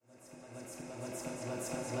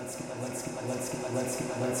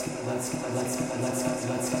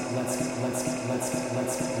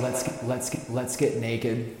Let's get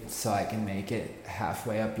naked so I can make it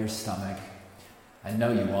halfway up your stomach. I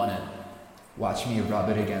know you want it. Watch me rub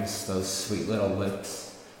it against those sweet little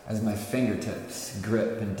lips as my fingertips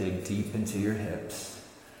grip and dig deep into your hips.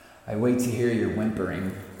 I wait to hear your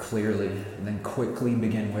whimpering clearly and then quickly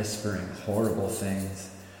begin whispering horrible things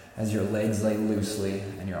as your legs lay loosely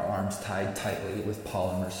and your arms tied tightly with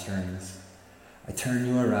polymer strings. I turn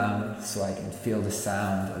you around so I can feel the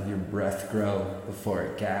sound of your breath grow before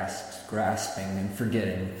it gasps, grasping and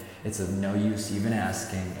forgetting it's of no use even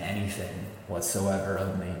asking anything whatsoever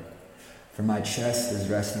of me. For my chest is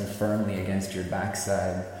resting firmly against your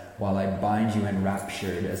backside while I bind you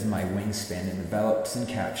enraptured as my wingspan envelops and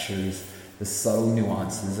captures the subtle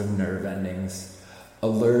nuances of nerve endings.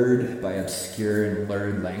 Allured by obscure and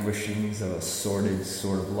lurid languishings of a sordid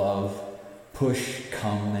sort of love, push,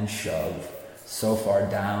 come, and shove, so far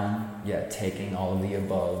down, yet taking all of the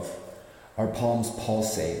above. Our palms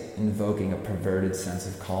pulsate, invoking a perverted sense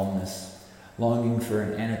of calmness, longing for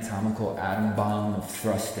an anatomical atom bomb of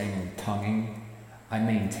thrusting and tonguing. I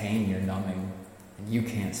maintain your numbing, and you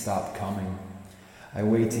can't stop coming. I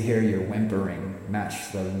wait to hear your whimpering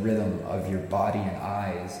match the rhythm of your body and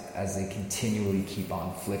eyes as they continually keep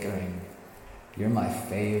on flickering. You're my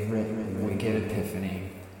favorite wicked epiphany,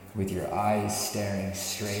 with your eyes staring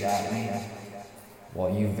straight at me, while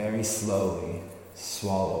you very slowly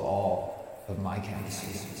swallow all of my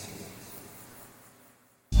chemistry.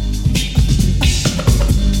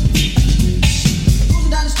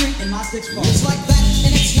 Down the street in my 6'4". It's like that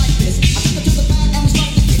and it's like this. I took her to the back and we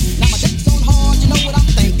started to kiss. Now my dick's on hard, you know what I'm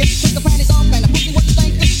thinking. Took the panties off and the pussy what you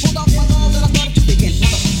thinking. Pulled off my balls and I started to begin.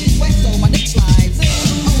 Now the pussy's wet so my dick slides in.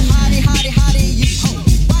 Oh hottie, hottie, hottie, you ho.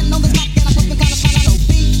 Riding on this cock and I'm pumping kinda fine. I know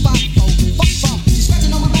B-5-O, fuck bump. She's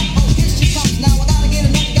scratching on my back, oh here she comes. Now I gotta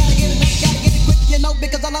get enough, gotta get enough, gotta get it quick, you know,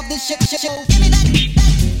 because I love this shit. Show. Give me that.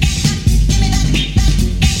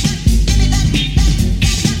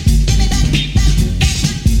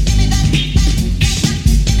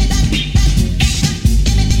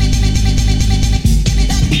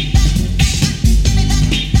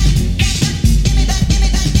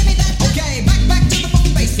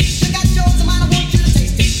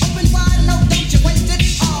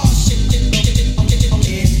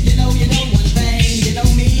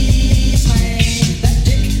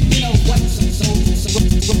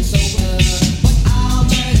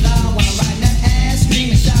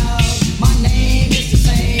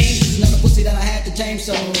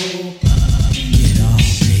 So